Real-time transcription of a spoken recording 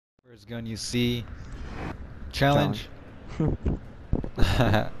First gun you see. Challenge. Alright.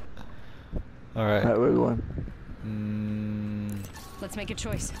 Alright, where we going? Let's make a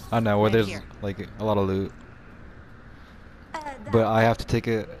choice. I know where Right there's here. like a lot of loot. But I have to take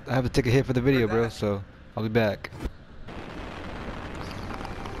a hit for the video, bro, so I'll be back.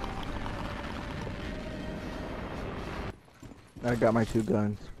 I got my two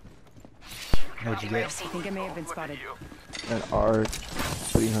guns. What'd you I get? think I may have been spotted. An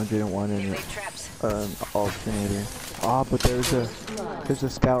R301 and an alternator. Ah, but there's a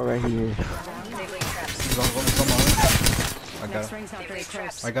scout right here. I got Next ring's not very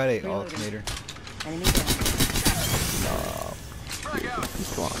close. I got a Reloading. alternator. Enemy down.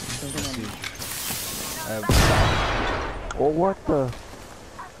 He's gone. Let's see. Oh, what the?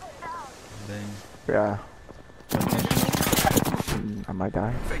 Dang. Yeah. I might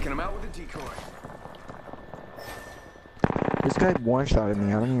die. Faking him out with a decoy. This guy one-shotted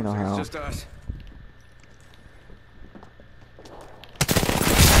me. I don't even know how. It's just us.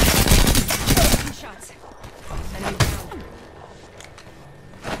 Shots. Enemy down.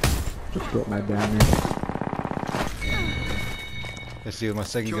 Just get my damage. Let's see what my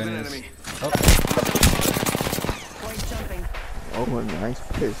second Killed gun an is. enemy. Oh, Point jumping. Oh, a nice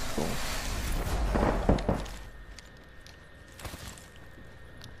pistol.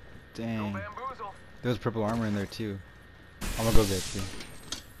 dang. Bamboozle. There's purple armor in there too. I'm gonna go get you.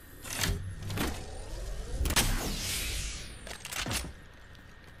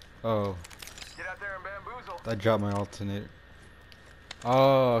 Oh, Get out there and bamboozle. I dropped my alternator.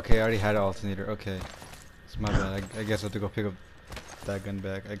 Oh, okay, I already had an alternator. Okay, it's my bad. I guess I have to go pick up that gun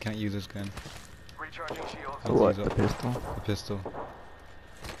back. I can't use this gun. Recharging shields. I'll What, use the pistol? the pistol.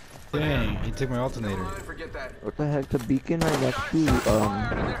 Dang, he took my alternator. Never mind, forget that. What the heck? The beacon right next to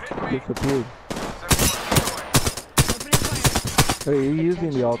disappeared. Opening fire. Hey, you're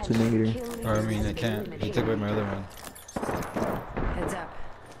using the alternator. Or I mean, I can't. He took away my other one. Heads up.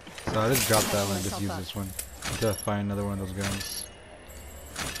 So I just dropped that one and just use this one until I find another one of those guns.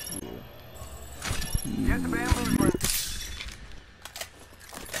 Get the bamboozler.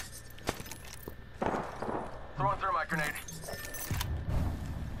 Throwing thermite grenade.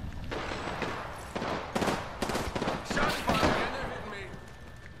 Shots fired and they're hitting me.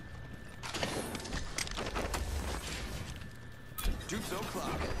 Jutsu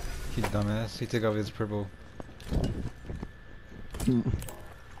clock. He's dumbass. He took off his purple. Did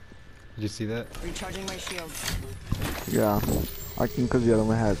you see that? Recharging my shields. Yeah, I think because the other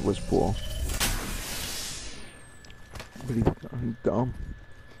one has was pool. But he's dumb.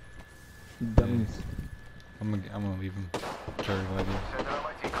 Dummies. I'm gonna leave him. Try to revive you. Send out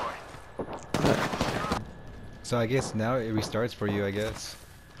my decoy. So I guess now it restarts for you, I guess.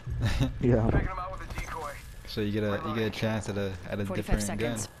 Yeah. Taking him out with a decoy. So you get a chance at a 45 different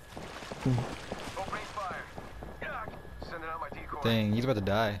seconds. gun. Opening fire. Yeah. Sending out my decoy. Dang, he's about to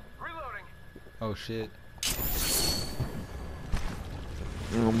die. Reloading. Oh shit.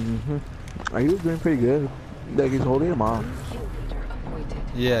 He was doing pretty good. Like he's holding him off.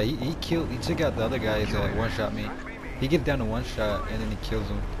 Yeah, he took out the other guys that one shot me. He gets down to one shot and then he kills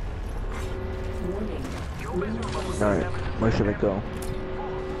him. Alright, where should I go?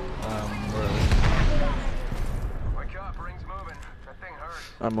 Where Wake up, ring's moving. That thing hurts.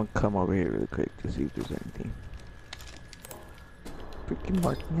 I'm gonna come over here really quick to see if there's anything. Freaking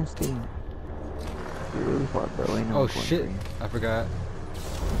marking this thing. You're really far, bro. I know Oh it's one shit, thing. I forgot.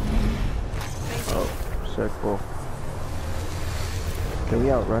 Oh, circle. Can we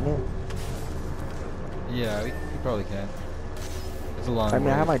outrun it? Yeah, we probably can. It's a long I mean,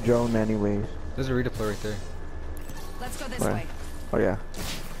 way. I have my drone anyways. There's a redeploy right there. Let's go this Where? way. Oh yeah.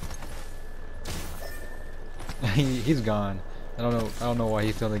 He's gone. I don't know why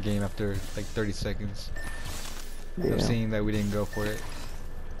he's still in the game after like 30 seconds. Yeah. Of seeing that we didn't go for it.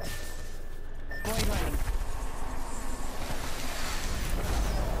 Void running.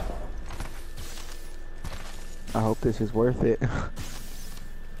 I hope this is worth it.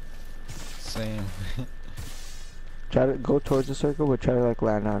 Same. Try to go towards the circle, but try to like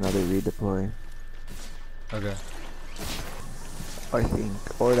land on another redeploy. Okay. I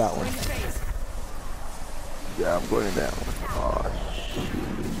think, or that one. Going to phase. Yeah, I'm going to that one. Oh shit.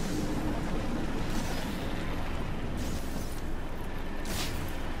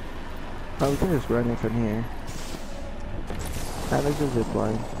 Oh, we can just run it from here. And there's a zip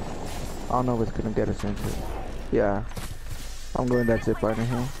line. I don't know if it's gonna get us into it. Yeah. I'm going that zip line right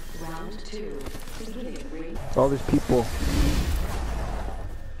here. Round 2. All these people.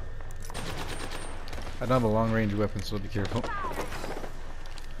 I don't have a long range weapon, so be careful.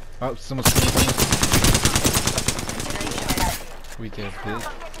 Oh, someone's coming. Weak ass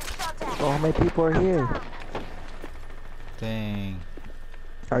bitch. Oh, how many people are here? Dang.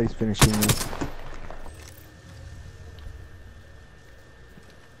 Oh, he's finishing me.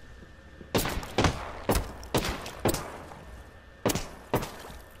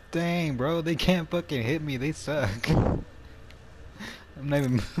 Dang, bro, they can't fucking hit me. They suck. I'm not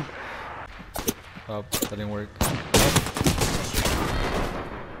even. Oh, that didn't work.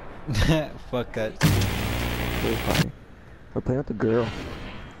 Fuck that. Really funny. We're playing with the girl.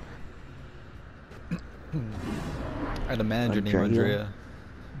 I had a manager named Andrea.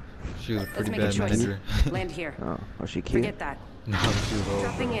 She was a Let's pretty make a bad choice. manager. Land here. Oh, was she cute? Forget that. No, she was old.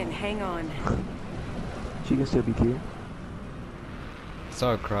 Dropping in. Hang on. She can still be cute. I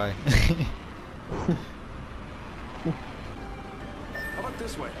saw her cry. How about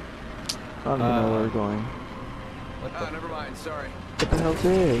this way? I don't even know where we're going. What the? Never mind. Sorry. What the hell's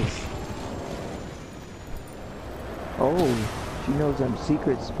this? Oh, she knows them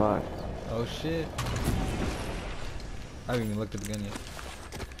secret spots. Oh shit. I haven't even looked at the gun yet.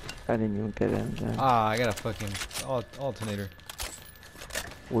 I didn't even get it. Then. Ah, I got a fucking alternator.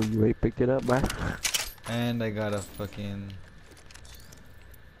 Well, you already picked it up, man. And I got a fucking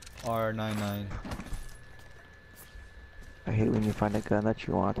R99. I hate when you find a gun that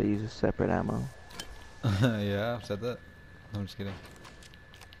you want to use a separate ammo. Yeah, I've said that. No, I'm just kidding.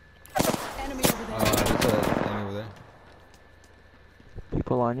 Enemy over there. There's a thing over there.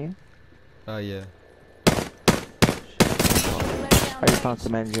 People on you? Yeah. I just found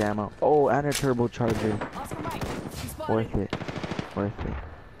some energy ammo. Oh, and a turbocharger. Oscar right. She's spotted. Worth it. Worth it.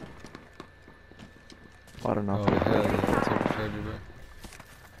 I don't know. Oh if I hell yeah, that's a charger, bro.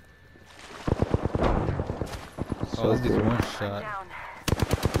 so Oh, this dude's good. one shot.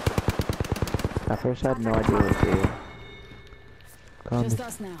 At first I had no idea what to do. Come Just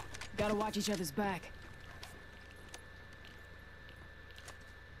us now. Gotta watch each other's back.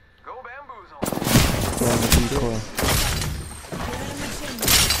 Go bamboozle. down the decoy.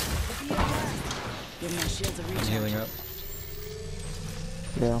 Give my shields a I'm recharge. healing up.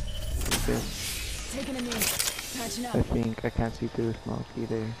 Yeah. Good. Taking a knee. Patching up. I think I can't see through the smoke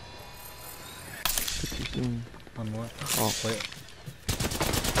either. Too soon. One more. Oh. Wait.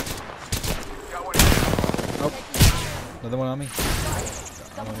 Got one. Nope. Another one on me.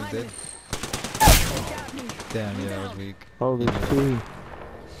 I'm almost dead. Damn, yeah, that was weak. Oh, You there's knew it. three.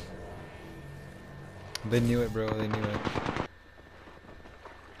 They knew it, bro. They knew it.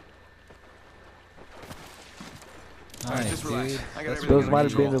 Alright, Nice, just relax. dude. I got That's everything Those under might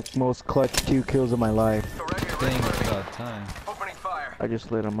have been control. the most clutch 2 kills of my life. So right here, Dang, right it's here. about time. Opening fire. I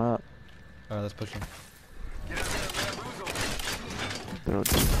just lit them up. Alright, let's push him. Get in there, bamboozle. Throw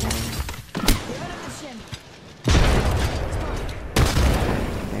decoy. Give it up the shin.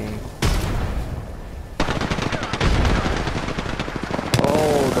 Hey.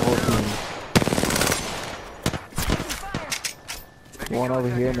 Oh, the whole team. One over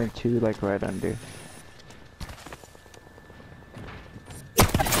here and then 2 like right under.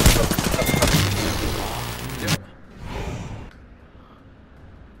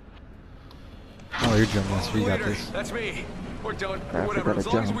 Oh, you're jumping us. We got Leader, this. that's me. Or don't. I Whatever. forgot As to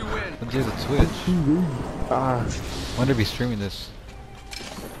long as jump. we win. Let's do the Twitch. Ah, Wonder if he's streaming this.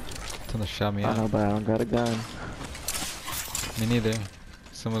 Someone shot me I out. know, but I don't got a gun. Me neither.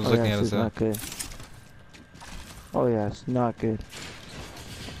 Someone was Oh, looking yeah, at this us is out. not good. Oh yeah, it's not good.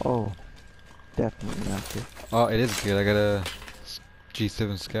 Oh, definitely not good. Oh, it is good. I got a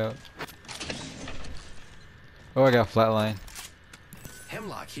G7 Scout. Oh, I got flatline.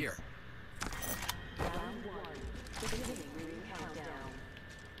 Hemlock here.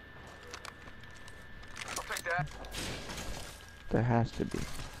 I'll take that. There has to be.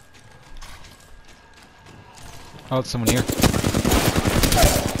 Oh, it's someone here.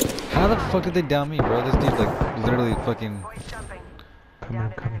 How the fuck did they down me, bro? This dude like literally fucking. Voice jumping. Come Down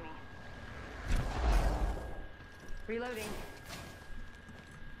on, an come on. enemy. Reloading.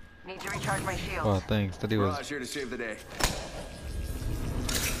 Need to recharge my shield. Oh, thanks. That dude was. Raj here to save the day.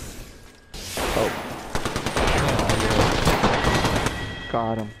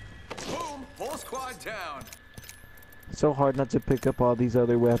 Got him. Boom! Whole squad down. It's so hard not to pick up all these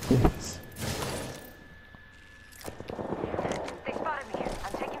other weapons. They spotted me.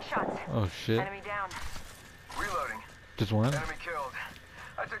 I'm taking shots. Oh shit. Enemy down. Reloading. Just one? Enemy killed.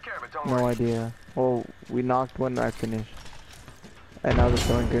 I took care of it. Don't No worry. idea. Oh, we knocked one. I finished. And now they're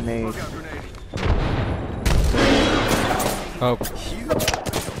throwing grenades. Look out, grenade. Oh.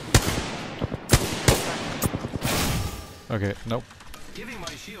 Okay. Nope. Giving my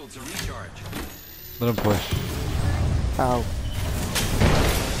shields a recharge. Let him push. Ow.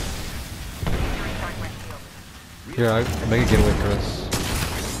 Recharge my shield. Here, I make a getaway for us.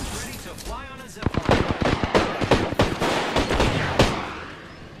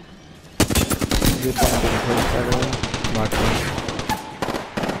 Zip line didn't place, by the way. Knocked one.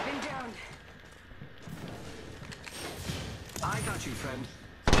 Been downed. I got you, friend.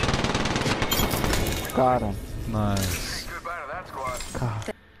 Got him. Nice. Goodbye to that squad. God.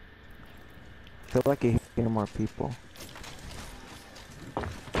 I feel like I hear more people.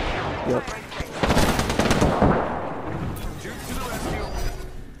 Yep. Jukes to the rescue.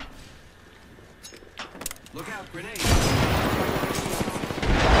 Look out, grenade.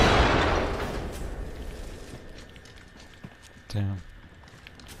 Damn.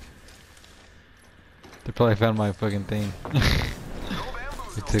 They probably found my fucking thing.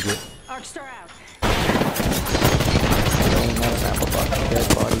 They took it. Arcstar out. Throwing out an apple box.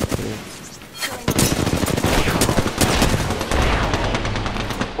 Dead body too.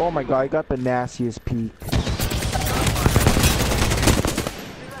 Oh my god, I got the nastiest peek.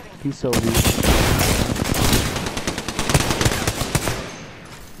 He's so weak.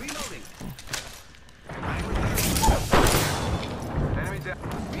 Reloading. Enemy down.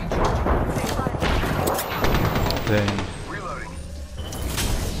 Dang. Reloading.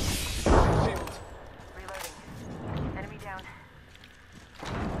 Reloading. Enemy down.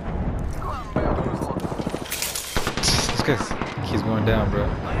 Come on, bamboozle. This guy keeps going down, bro. I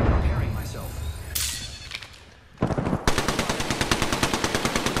am preparing myself.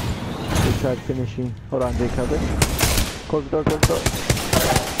 They tried finishing. Hold on, they cover. Close the door, close the door.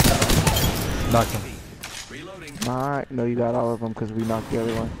 Knocked him. Reloading. Alright, no, you got all of them because we knocked the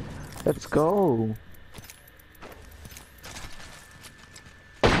other one. Let's go.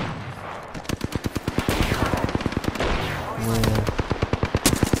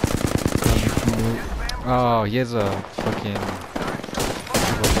 Oh, he has a fucking.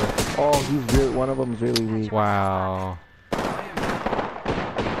 Oh, he's really, one of them's really weak. Wow.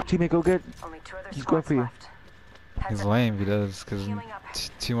 Teammate, go get. Only 2 other He's going squads for you. left. Heads He's up. lame, he does, because Healing up.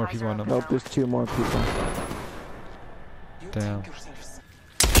 two more people on him. Nope, there's 2 more people. Damn.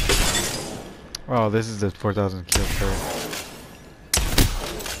 Oh, this is the 4,000 kill card.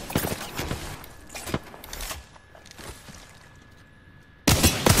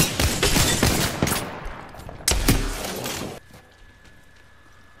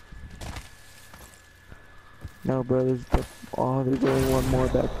 No, bro, oh, there's only one more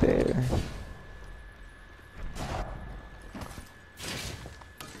back there.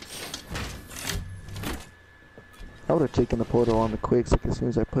 I would have taken the portal on the quicks like as soon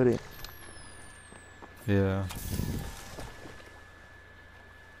as I put it. Yeah.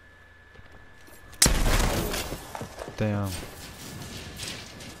 Damn.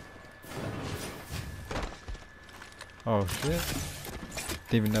 Oh shit.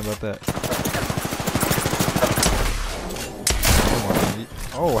 Didn't even know about that. Come on,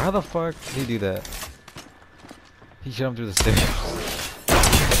 oh, how the fuck did he do that? He shot him through the stairs.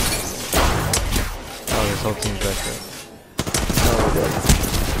 Oh, this whole team's back there.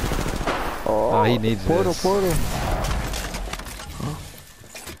 Oh, he needs portal, this. portal.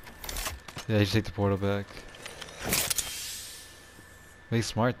 Yeah, he should take the portal back. He's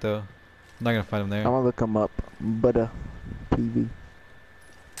smart though. I'm not gonna find him there. I'm gonna look him up. Buddha PV.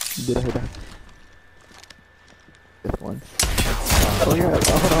 Buddha. This one. Oh yeah, I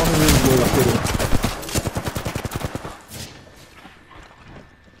don't really put it.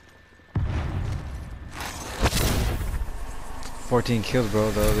 14 kills, bro,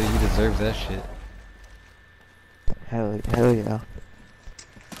 though. He deserves that shit. Hell yeah.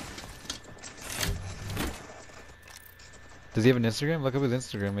 Does he have an Instagram? Look up his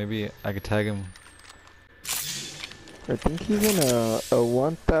Instagram. Maybe I could tag him. I think he's in a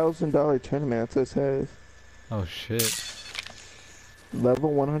 $1,000 tournament. That's what it says. Oh shit.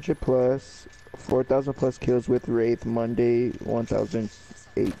 Level 100 plus, 4,000 plus kills with Wraith Monday,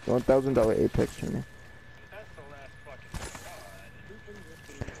 $1,000 Apex tournament.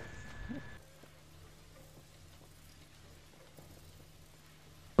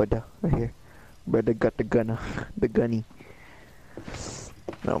 Brother, right here. Brother got the gunner, the gunny.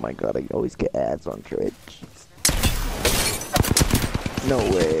 Oh my god, I always get ads on Twitch. No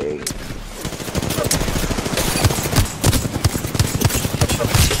way.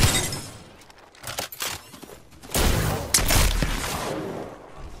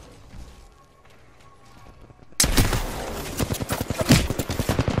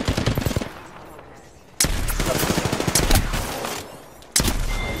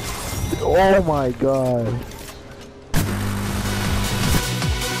 Oh my god.